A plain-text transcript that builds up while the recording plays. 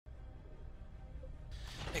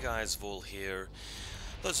Hey guys, Vol here.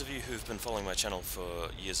 Those of you who've been following my channel for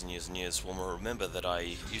years and years and years will remember that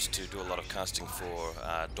I used to do a lot of casting for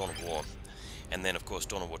Dawn of War, and then of course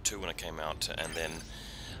Dawn of War 2 when it came out, and then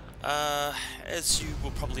as you will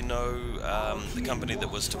probably know, the company that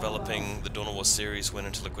was developing the Dawn of War series went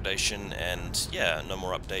into liquidation, and yeah, no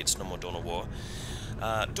more updates, no more Dawn of War.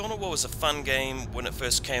 Dawn of War was a fun game when it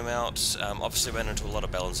first came out. Obviously ran into a lot of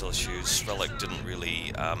balance issues. Relic didn't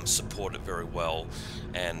really support it very well,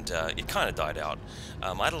 and it kind of died out.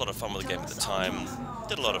 I had a lot of fun with the game at the time,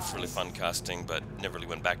 did a lot of really fun casting, but never really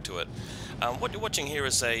went back to it. What you're watching here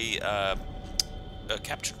is a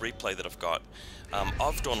captured replay that I've got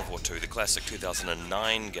of Dawn of War 2, the classic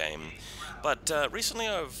 2009 game. But recently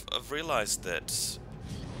I've realized that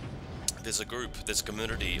there's a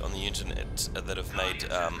community on the internet that have made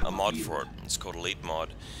a mod for it. It's called Elite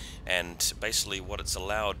Mod, and basically what it's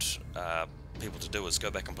allowed people to do is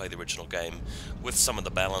go back and play the original game with some of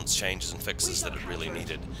the balance changes and fixes that it really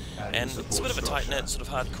needed. And it's a bit of a tight-knit, sort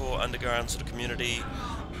of hardcore, underground sort of community.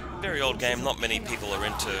 Very old game. Not many people are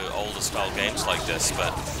into older style games like this,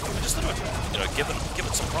 but I just thought I'd, give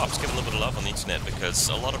it some props, give it a little bit of love on the internet, because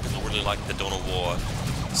a lot of people really like the Dawn of War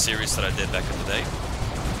series that I did back in the day.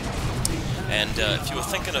 And if you were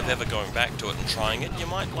thinking of ever going back to it and trying it, you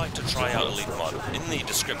might like to try out Elite Mod. In the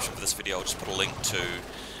description for this video, I'll just put a link to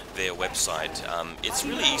their website. It's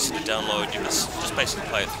really easy to download. You just basically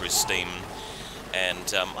play it through Steam,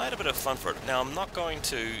 and I had a bit of fun for it. Now, I'm not going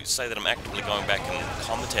to say that I'm actively going back and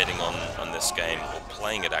commentating on this game or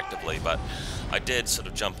playing it actively, but I did sort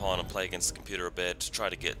of jump on and play against the computer a bit, try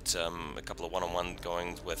to get a couple of one-on-one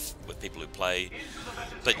going with people who play.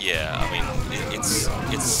 But yeah, I mean, it's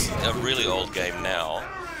a really old game now,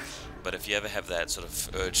 but if you ever have that sort of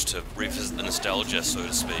urge to revisit the nostalgia, so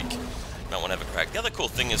to speak, you might want to have a crack. The other cool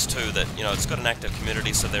thing is too that, it's got an active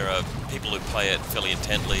community, so there are people who play it fairly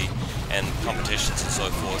intently, and competitions and so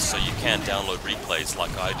forth, so you can download replays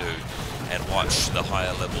like I do and watch the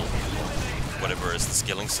higher level, whatever is the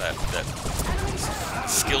skill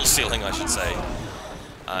ceiling, I should say,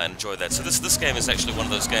 and enjoy that. So this game is actually one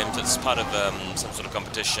of those games that's part of some sort of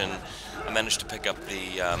competition. I managed to pick up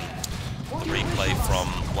the replay from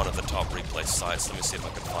one of the top replay sites. Let me see if I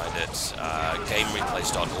can find it.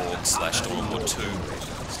 GameReplays.org/Dawn of War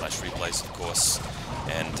 2/replays, of course,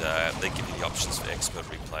 and they give you the options for expert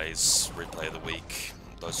replays, replay of the week,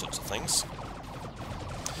 those sorts of things.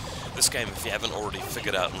 This game, if you haven't already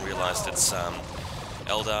figured out and realized, it's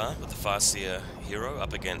Eldar with the Farseer hero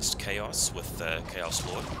up against Chaos with the Chaos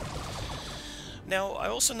Lord. Now, I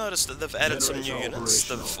also noticed that they've added some new units.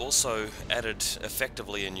 They've also added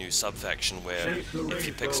effectively a new sub-faction where if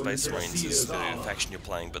you pick Space Marines as the faction you're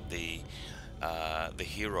playing, but the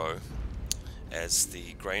hero as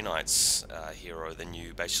the Grey Knights hero, then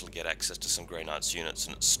you basically get access to some Grey Knights units,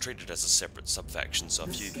 and it's treated as a separate sub-faction. So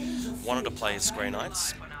if you wanted to play as Grey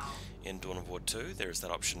Knights in Dawn of War 2, there is that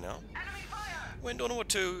option now. When Dawn of War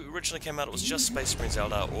 2 originally came out, it was just Space Marines,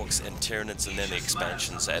 Eldar, Orcs, and Tyranids, and then the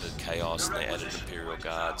expansions added Chaos, and they added Imperial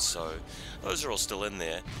Guards, so those are all still in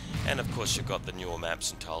there. And of course you've got the newer maps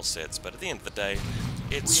and tile sets, but at the end of the day,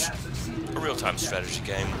 it's a real-time strategy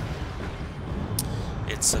game.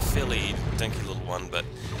 It's a fairly dinky little one, but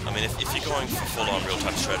I mean, if you're going for full-on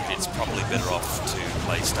real-time strategy, it's probably better off to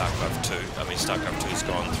play StarCraft 2. I mean, StarCraft 2's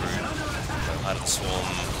gone through Heart of the Swarm,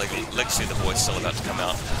 Legacy of the Void still about to come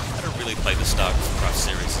out. I don't really play the StarCraft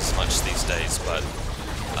series as much these days, but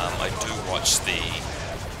I do watch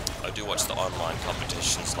the online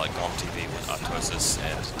competitions like GOM TV with Artosis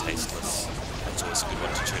and Tasteless. That's always a good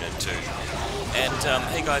one to tune into. And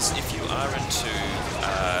hey guys, if you are into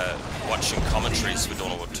watching commentaries for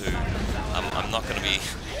Dawn of War 2, I'm not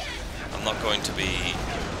going to be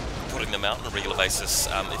putting them out on a regular basis.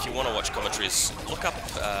 If you want to watch commentaries, look up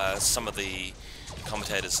some of the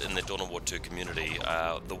commentators in the Dawn of War 2 community.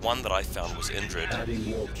 The one that I found was Indrid,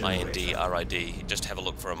 I-N-D-R-I-D. Just have a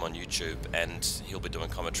look for him on YouTube, and he'll be doing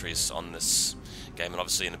commentaries on this game, and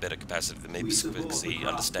obviously in a better capacity than me, because he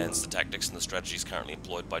understands the tactics and the strategies currently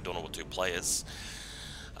employed by Dawn of War 2 players.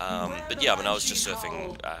 But yeah, I mean, I was just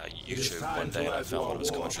surfing YouTube one day and I found one of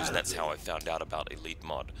his commentaries, and that's how I found out about Elite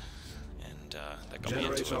Mod. That got me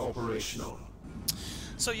into it.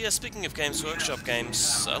 So yeah, speaking of Games Workshop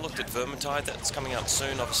games, I looked at Vermintide, that's coming out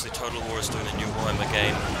soon. Obviously Total War is doing a new Warhammer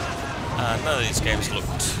game. None of these games look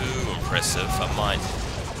too impressive. I might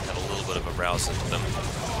have a little bit of a browse into them.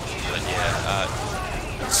 But yeah,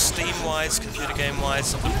 Steam-wise, computer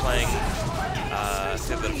game-wise, I've been playing a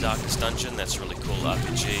fair bit of Darkest Dungeon. That's a really cool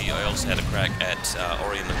RPG. I also had a crack at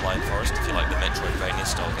Ori and the Blind Forest. If you like the Metroidvania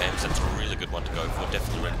style games, that's a really good one to go for.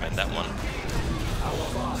 Definitely recommend that one.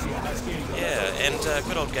 Yeah, and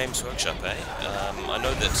good old Games Workshop, eh? I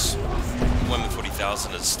know that Warhammer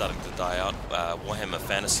 40,000 is starting to die out. Warhammer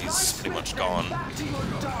Fantasy's pretty much gone.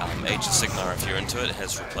 Age of Sigmar, if you're into it,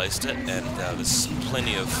 has replaced it, and there's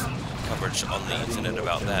plenty of coverage on the internet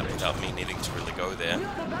about that without me needing to really go there.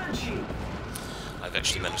 I've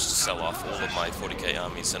actually managed to sell off all of my 40k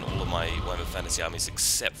armies and all of my Warhammer Fantasy armies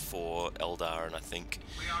except for Eldar, and I think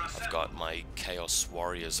I've got my Chaos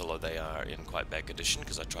Warriors, although they are in quite bad condition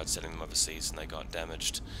because I tried selling them overseas and they got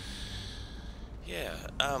damaged. Yeah,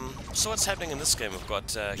 so what's happening in this game? We've got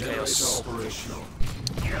Chaos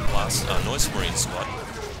Blast, Noise Marine squad.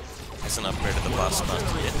 Hasn't upgraded the Blast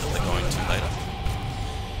Master yet, that they're going to later.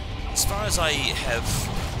 As far as I have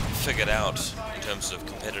figured out in terms of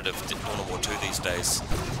competitive Dawn of War 2 these days,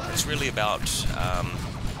 it's really about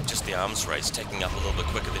just the arms race, taking up a little bit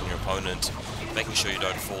quicker than your opponent, making sure you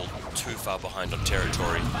don't fall too far behind on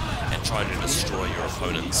territory, and trying to destroy your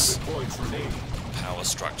opponent's power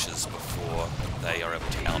structures before they are able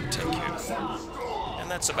to out-tech you. And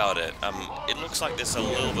that's about it. It looks like there's a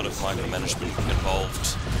little bit of micromanagement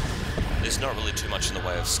involved. There's not really too much in the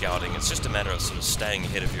way of scouting. It's just a matter of sort of staying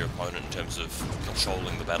ahead of your opponent in terms of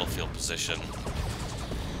controlling the battlefield position.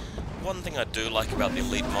 One thing I do like about the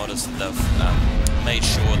Elite mod is that they've made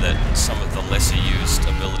sure that some of the lesser used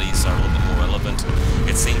abilities are a little bit more relevant.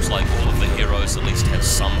 It seems like all of the heroes at least have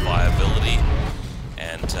some viability,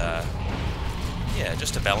 and yeah,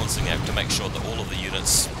 just a balancing act to make sure that all of the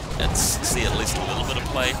units see at least a little bit of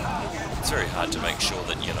play. It's very hard to make sure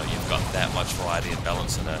that, you know, you've got that much variety and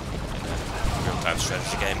balance in a real-time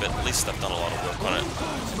strategy game, but at least they've done a lot of work on it,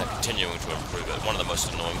 and they're continuing to improve it. One of the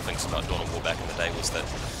most annoying things about Dawn of War back in the day was that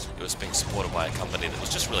it was being supported by a company that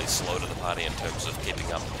was just really slow to the party in terms of keeping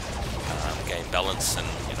up game balance, and,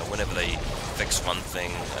 you know, whenever they fixed one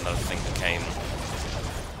thing, another thing became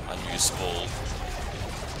unusable.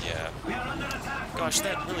 Yeah. Gosh,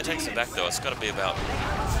 that really takes me back though. It's got to be about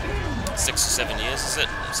 6 or 7 years, is it,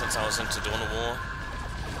 since I was into Dawn of War.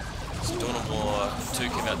 So Dawn of War 2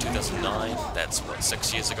 came out in 2009, that's what,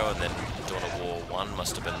 6 years ago, and then Dawn of War 1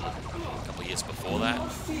 must have been a couple of years before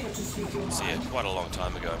that. So yeah, quite a long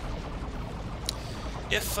time ago.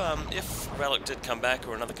 If Relic did come back,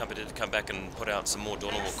 or another company did come back and put out some more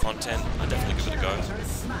Dawn of War content, I'd definitely give it a go.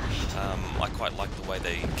 I quite like the way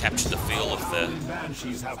they capture the feel of the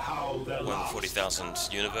Warhammer 40,000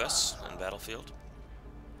 universe and battlefield.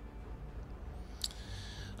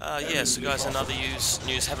 Yeah, so guys, in other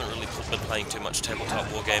news, haven't really been playing too much tabletop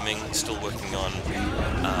wargaming, still working on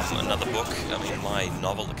another book. I mean, my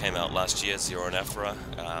novel that came out last year, Zero and Aphra,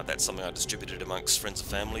 that's something I distributed amongst friends and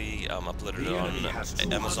family, uploaded it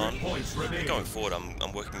on Amazon. Going forward,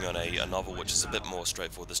 I'm working on a novel which is a bit more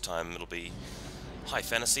straightforward this time. It'll be high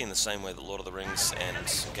fantasy in the same way that Lord of the Rings and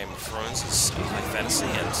Game of Thrones is high fantasy,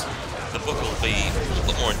 and the book will be a little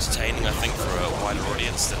bit more entertaining, I think, for a wider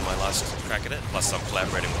audience than my last crack at it. Plus, I'm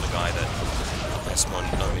collaborating with a guy that has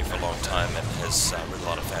known me for a long time and has read a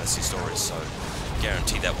lot of fantasy stories, so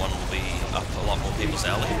guarantee that one will be up a lot more people's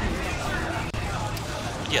alley.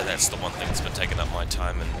 But yeah, that's the one thing that's been taking up my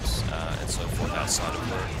time and so forth outside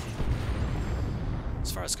of work. As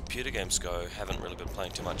far as computer games go, haven't really been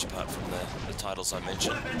playing too much apart from the titles I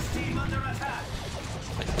mentioned.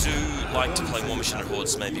 I do like to play War Machine and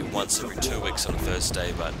Hordes maybe once every 2 weeks on a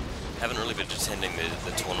Thursday, but haven't really been attending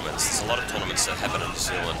the tournaments. There's a lot of tournaments that happen in New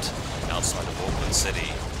Zealand outside of Auckland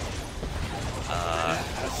City,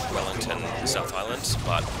 Wellington, South Island,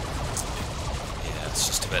 but yeah, it's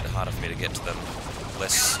just a bit harder for me to get to them.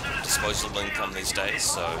 Less disposable income these days,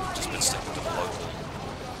 so just been sticking to the local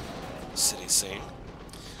city scene.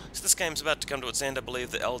 So this game's about to come to its end. I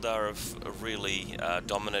believe the Eldar have really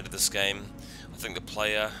dominated this game. I think the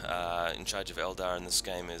player in charge of Eldar in this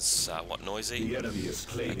game is Noisy,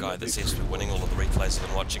 a guy that seems to be winning all of the replays I've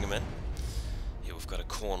been watching him in. Here we've got a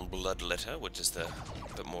Khorne Bloodletter, which is a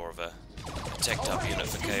bit more of a teched up unit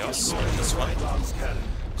for Chaos in this one.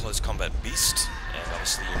 Close Combat Beast, and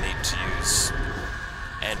obviously you need to use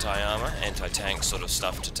anti-armor, anti-tank sort of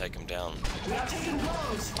stuff to take them down.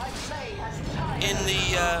 In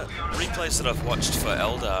the replays that I've watched for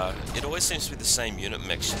Eldar, it always seems to be the same unit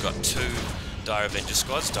mix. You've got 2 Dire Avenger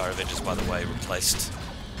squads. Dire Avengers, by the way, replaced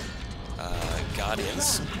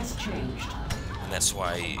Guardians, and that's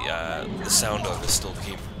why the soundovers still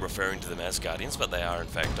keep referring to them as Guardians, but they are in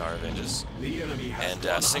fact Dire Avengers. And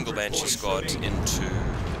a single Banshee squad into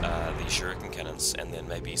the Shuriken cannons, and then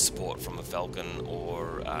maybe support from a Falcon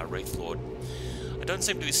or Wraith Lord. I don't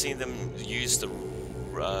seem to be seeing them use the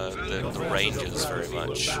Rangers very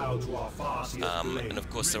much. And of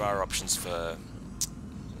course there are options for,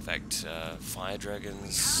 in fact, Fire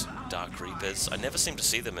Dragons, Dark Reapers. I never seem to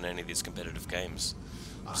see them in any of these competitive games,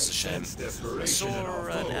 which is a shame. I saw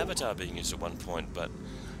an Avatar being used at one point, but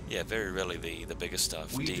yeah, very rarely the bigger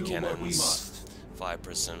stuff. D-cannons, fire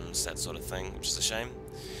prisms, that sort of thing, which is a shame.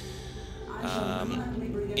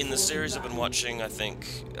 In the series I've been watching, I think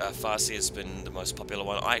VaulSC has been the most popular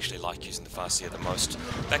one. I actually like using the VaulSC the most.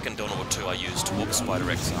 Back in Dawn of War 2 I used Warp Spider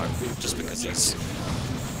Exarch just because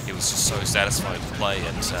he was just so satisfying to play,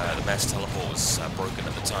 and the mass teleport was broken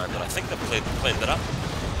at the time, but I think they've cleaned that up.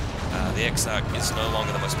 The Exarch is no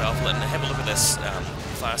longer the most powerful, and have a look at this.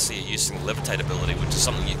 VaulSC using the levitate ability, which is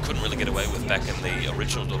something you couldn't really get away with back in the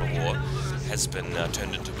original Dawn of War, has been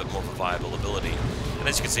turned into a bit more of a viable ability. And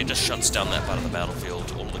as you can see, it just shuts down that part of the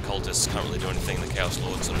battlefield. All the cultists can't really do anything. The Chaos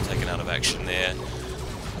Lord's sort of taken out of action there.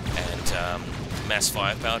 And mass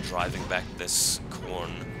firepower driving back this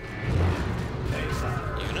Khorne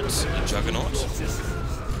unit, the Juggernaut,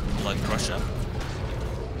 Blood Crusher.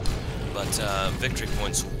 But victory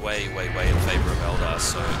points way in favour of Eldar,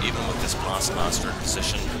 so even with this Blast Master in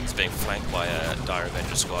position, it's being flanked by a Dire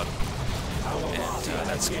Avenger squad, and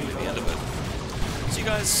that's going to be the end of it. So you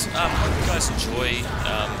guys, hope you guys enjoy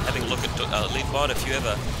having a look at Lead Mod. If you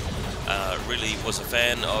ever really was a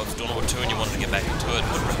fan of Dawn of War 2 and you wanted to get back into it,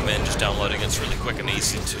 would recommend just downloading it. It's really quick and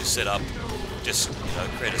easy to set up. Just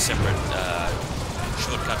create a separate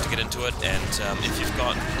shortcut to get into it, and if you've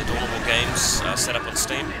got the Dawn of War games set up on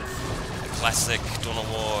Steam, classic Dawn of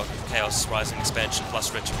War Chaos Rising expansion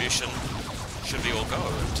plus Retribution should be all go,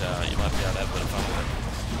 and you might be able to have a bit of fun with it.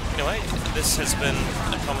 Anyway, this has been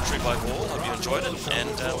a commentary by Vaul. Hope you enjoyed it, and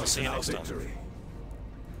we'll see you next time.